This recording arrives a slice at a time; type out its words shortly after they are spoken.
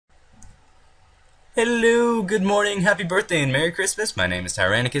Hello, good morning, happy birthday, and Merry Christmas. My name is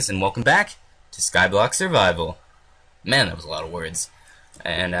Tyrannicus, and welcome back to Skyblock Survival. Man, that was a lot of words.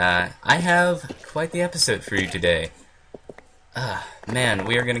 And I have quite the episode for you today. Man,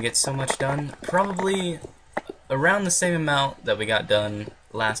 we are going to get so much done. Probably around the same amount that we got done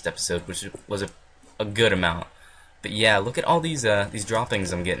last episode, which was a good amount. But yeah, look at all these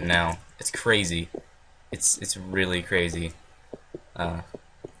droppings I'm getting now. It's crazy. It's really crazy.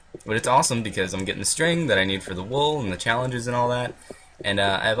 But it's awesome because I'm getting the string that I need for the wool and the challenges and all that. And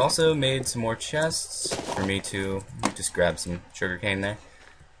I've also made some more chests for me to just grab some sugarcane there.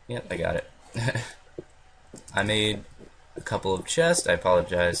 Yep, I got it. I made a couple of chests. I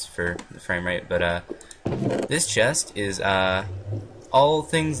apologize for the frame rate, but this chest is all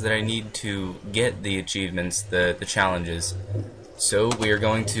things that I need to get the achievements, the challenges. So we are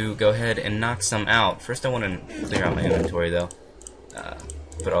going to go ahead and knock some out. First I want to clear out my inventory though.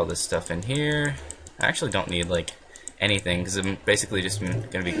 Put all this stuff in here. I actually don't need like anything because I'm basically just going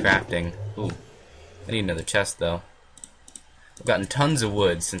to be crafting. Ooh, I need another chest though. I've gotten tons of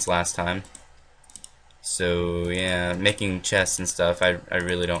wood since last time. So yeah, making chests and stuff, I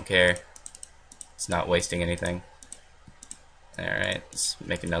really don't care. It's not wasting anything. Alright, let's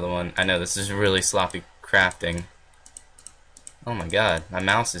make another one. I know this is really sloppy crafting. Oh my god, my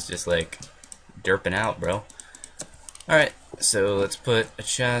mouse is just like derping out, bro. Alright, so let's put a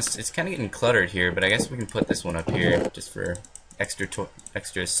chest. It's kind of getting cluttered here, but I guess we can put this one up here just for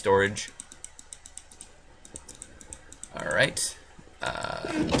extra storage. Alright.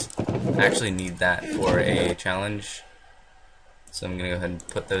 I actually need that for a challenge. So I'm going to go ahead and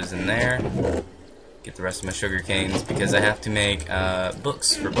put those in there. Get the rest of my sugar canes because I have to make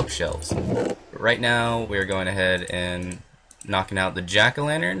books for bookshelves. But right now we're going ahead and knocking out the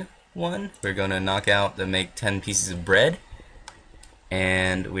jack-o'-lantern one. We're going to knock out the make 10 pieces of bread.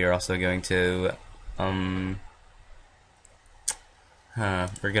 And we are also going to we're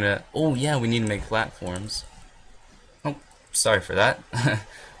gonna, oh yeah, we need to make platforms. Oh, sorry for that.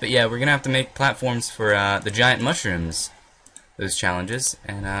 But yeah, we're gonna have to make platforms for the giant mushrooms, those challenges,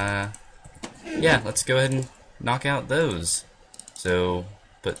 and yeah, let's go ahead and knock out those. So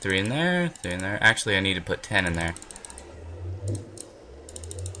put 3 in there, 3 in there. Actually, I need to put 10 in there.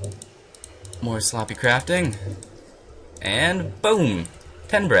 More sloppy crafting. And boom!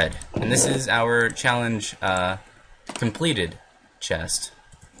 10 bread. And this is our challenge completed chest.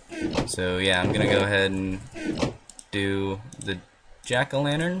 So yeah, I'm gonna go ahead and do the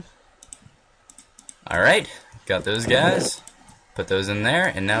jack-o'-lantern. Alright, got those guys. Put those in there,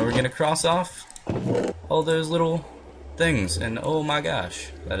 and now we're gonna cross off all those little things. And oh my gosh,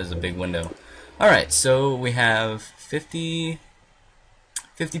 that is a big window. Alright, so we have 50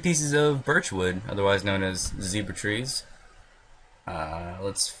 pieces of birch wood, otherwise known as zebra trees.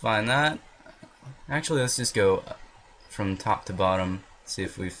 Let's find that. Actually, let's just go from top to bottom, see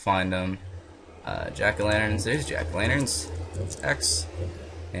if we find them. Jack-o'-lanterns, there's jack-o'-lanterns. That's X.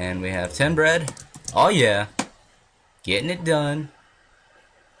 And we have 10 bread. Oh yeah! Getting it done.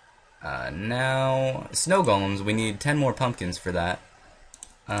 Now, snow golems, we need 10 more pumpkins for that.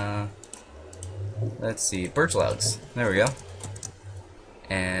 Let's see, birch logs. There we go.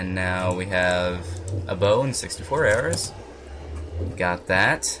 And now we have a bow and 64 arrows. Got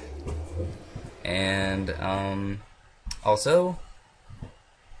that. And also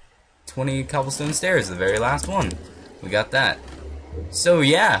 20 cobblestone stairs, the very last one. We got that. So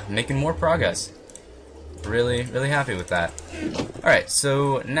yeah, making more progress. Really happy with that. Alright,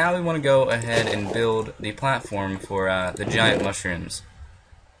 so now we want to go ahead and build the platform for the giant mushrooms.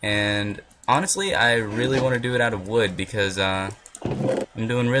 And honestly, I really want to do it out of wood because I'm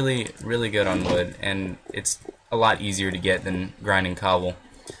doing really good on wood, and it's a lot easier to get than grinding cobble.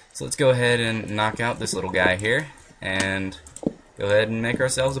 So let's go ahead and knock out this little guy here, and go ahead and make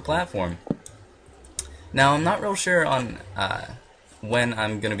ourselves a platform. Now, I'm not real sure on when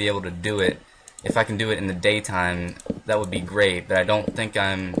I'm going to be able to do it. If I can do it in the daytime, that would be great, but I don't think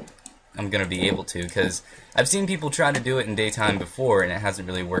I'm going to be able to, because I've seen people try to do it in daytime before, and it hasn't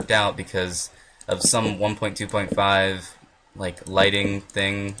really worked out because of some 1.2.5 like lighting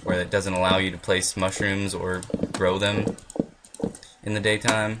thing where it doesn't allow you to place mushrooms or grow them in the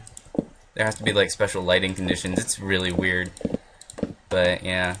daytime. There has to be like special lighting conditions. It's really weird. But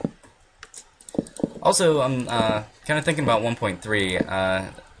yeah. Also, I'm kind of thinking about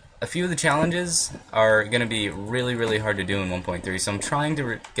 1.3. A few of the challenges are going to be really hard to do in 1.3, so I'm trying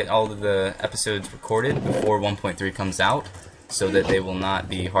to get all of the episodes recorded before 1.3 comes out so that they will not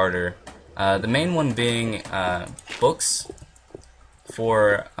be harder. The main one being books.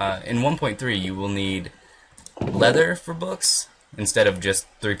 For in 1.3 you will need leather for books, instead of just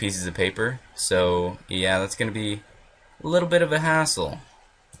 3 pieces of paper. So yeah, that's gonna be a little bit of a hassle.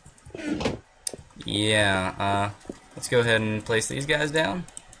 Yeah, let's go ahead and place these guys down.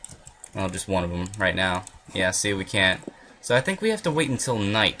 Well, just one of them right now. Yeah, see, we can't. So I think we have to wait until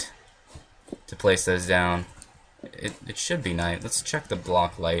night to place those down. It should be night. Let's check the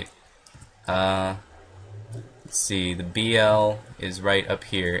block light. Let's see, the BL is right up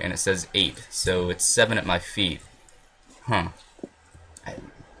here, and it says 8, so it's 7 at my feet. Huh.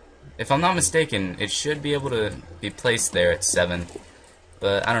 If I'm not mistaken, it should be able to be placed there at 7.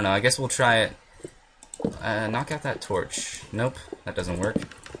 But I don't know, I guess we'll try it. Knock out that torch. Nope, that doesn't work.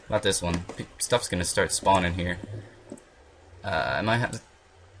 Not this one. Stuff's gonna start spawning here. I might have to...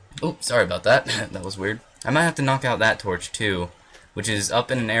 Oh, sorry about that. That was weird. I might have to knock out that torch too, which is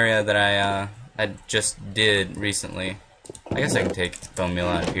up in an area that I just did recently. I guess I can take bone meal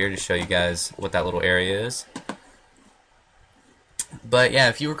out of here to show you guys what that little area is. But yeah,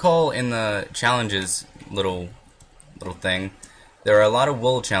 if you recall in the challenges little thing, there are a lot of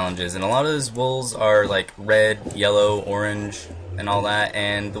wool challenges, and a lot of those wools are like red, yellow, orange, and all that,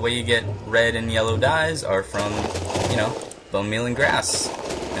 and the way you get red and yellow dyes are from, you know, bone meal and grass,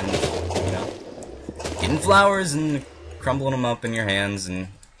 and, you know, getting flowers and crumbling them up in your hands, and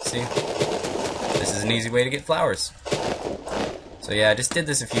see, this is an easy way to get flowers. So yeah, I just did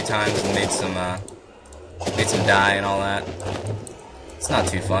this a few times and made some dye and all that. It's not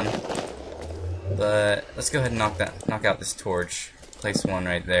too fun. But let's go ahead and knock out this torch. Place one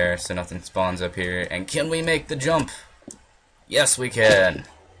right there so nothing spawns up here. And can we make the jump? Yes, we can.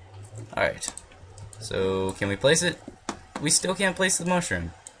 Alright. So, can we place it? We still can't place the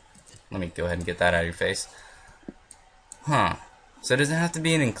mushroom. Let me go ahead and get that out of your face. Huh. So does it have to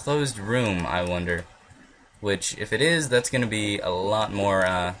be an enclosed room, I wonder? Which, if it is, that's going to be a lot more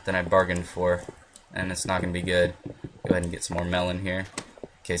than I bargained for. And it's not going to be good. Go ahead and get some more melon here, in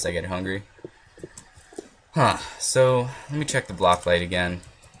case I get hungry. Huh, so let me check the block light again.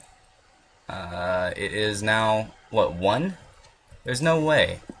 It is now, what, 1? There's no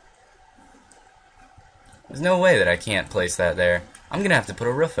way. There's no way that I can't place that there. I'm gonna have to put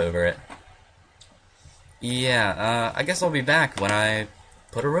a roof over it. Yeah, I guess I'll be back when I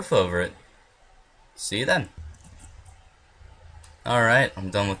put a roof over it. See you then. Alright, I'm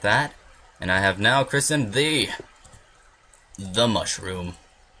done with that. And I have now christened the Mush-Room.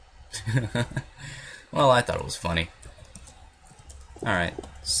 Well, I thought it was funny. Alright,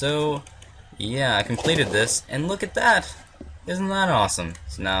 so, yeah, I completed this, and look at that! Isn't that awesome?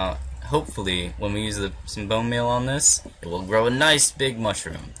 So now, hopefully, when we use some bone meal on this, it will grow a nice big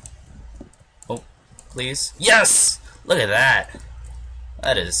mushroom. Oh, please. Yes! Look at that!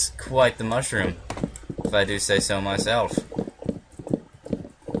 That is quite the mushroom, if I do say so myself.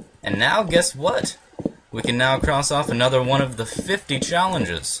 And now, guess what? We can now cross off another one of the 50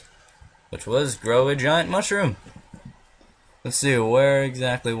 challenges, which was grow a giant mushroom. Let's see, where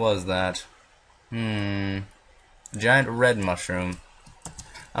exactly was that? Giant red mushroom.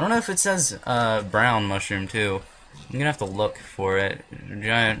 I don't know if it says brown mushroom too. I'm gonna have to look for it.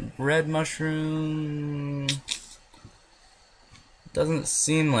 Giant red mushroom. Doesn't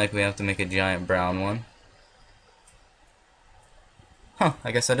seem like we have to make a giant brown one. Huh,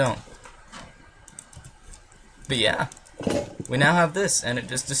 I guess I don't. But yeah, we now have this, and it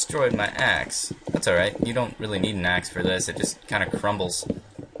just destroyed my axe. That's alright, you don't really need an axe for this, it just kind of crumbles.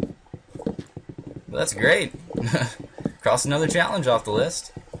 But that's great. Cross another challenge off the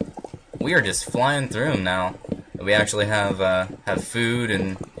list. We are just flying through them now. We actually have food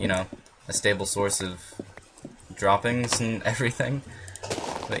and, you know, a stable source of droppings and everything.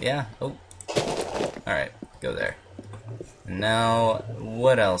 But yeah, oh. Alright, go there. And now,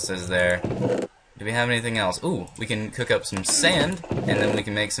 what else is there? Do we have anything else? Ooh, we can cook up some sand, and then we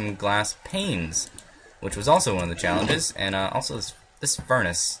can make some glass panes, which was also one of the challenges, and also this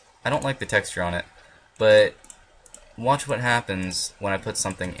furnace. I don't like the texture on it, but watch what happens when I put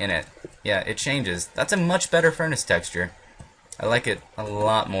something in it. Yeah, it changes. That's a much better furnace texture. I like it a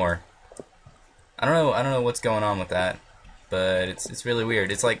lot more. I don't know what's going on with that, but it's really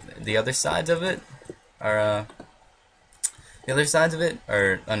weird. It's like the other sides of it are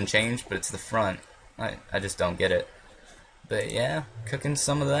unchanged, but it's the front. I just don't get it. But yeah, cooking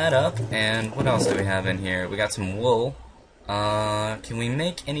some of that up. And what else do we have in here? We got some wool. Can we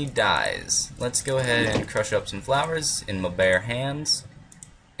make any dyes? Let's go ahead and crush up some flowers in my bare hands.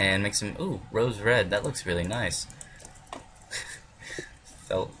 And make some, ooh, rose red. That looks really nice.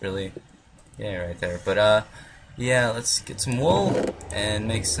 Felt really, yeah, right there. But, yeah, let's get some wool and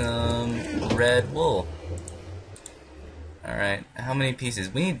make some red wool. Alright, how many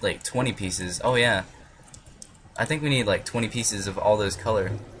pieces? We need like 20 pieces. Oh yeah. I think we need like 20 pieces of all those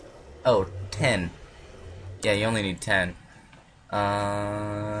color. Oh, 10. Yeah, you only need 10.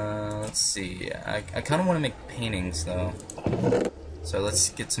 Let's see. I kind of want to make paintings though. So let's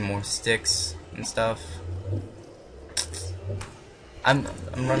get some more sticks and stuff. I'm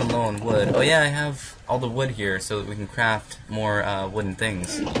running low on wood. Oh yeah, I have all the wood here so that we can craft more wooden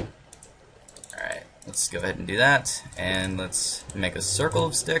things. Alright, let's go ahead and do that. And let's make a circle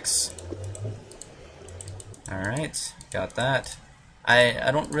of sticks. Alright, got that.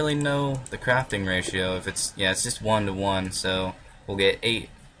 I don't really know the crafting ratio. If it's, yeah, it's just 1 to 1, so we'll get 8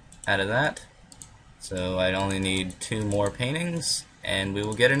 out of that. So I only need 2 more paintings, and we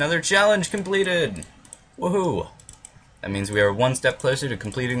will get another challenge completed! Woohoo! That means we are one step closer to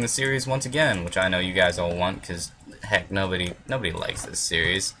completing the series once again, which I know you guys all want, because heck, nobody likes this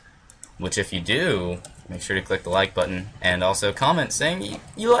series. Which if you do, make sure to click the like button, and also comment saying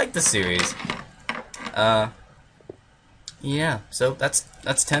you like the series. Yeah, so that's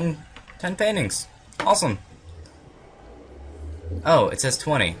 10 paintings. Awesome. Oh, it says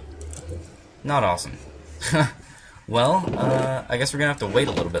 20. Not awesome. Well, I guess we're gonna have to wait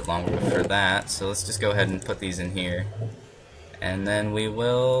a little bit longer for that, so let's just go ahead and put these in here. And then we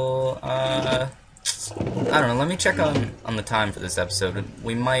will, I don't know, let me check on the time for this episode.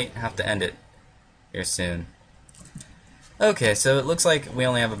 We might have to end it here soon. Okay, so it looks like we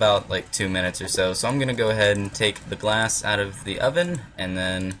only have about like 2 minutes or so, so I'm gonna go ahead and take the glass out of the oven, and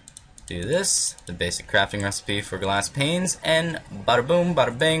then do this, the basic crafting recipe for glass panes, and bada boom,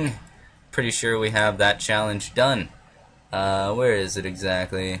 bada bing. Pretty sure we have that challenge done. Where is it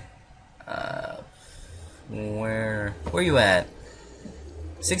exactly? Where you at?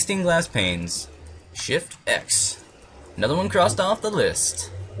 16 glass panes. Shift X. Another one crossed off the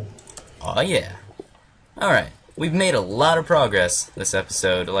list. Oh yeah. Alright, we've made a lot of progress this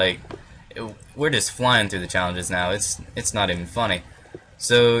episode. Like, we're just flying through the challenges now. It's not even funny.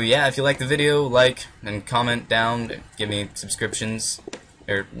 So yeah, if you like the video, like and comment down. Give me subscriptions.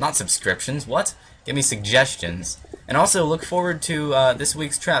 Or, not subscriptions, what? Give me suggestions. And also look forward to this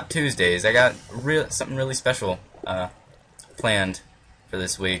week's Trap Tuesdays. I got something really special planned for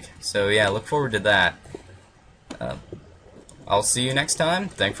this week. So yeah, look forward to that. I'll see you next time.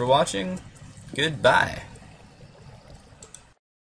 Thanks for watching. Goodbye.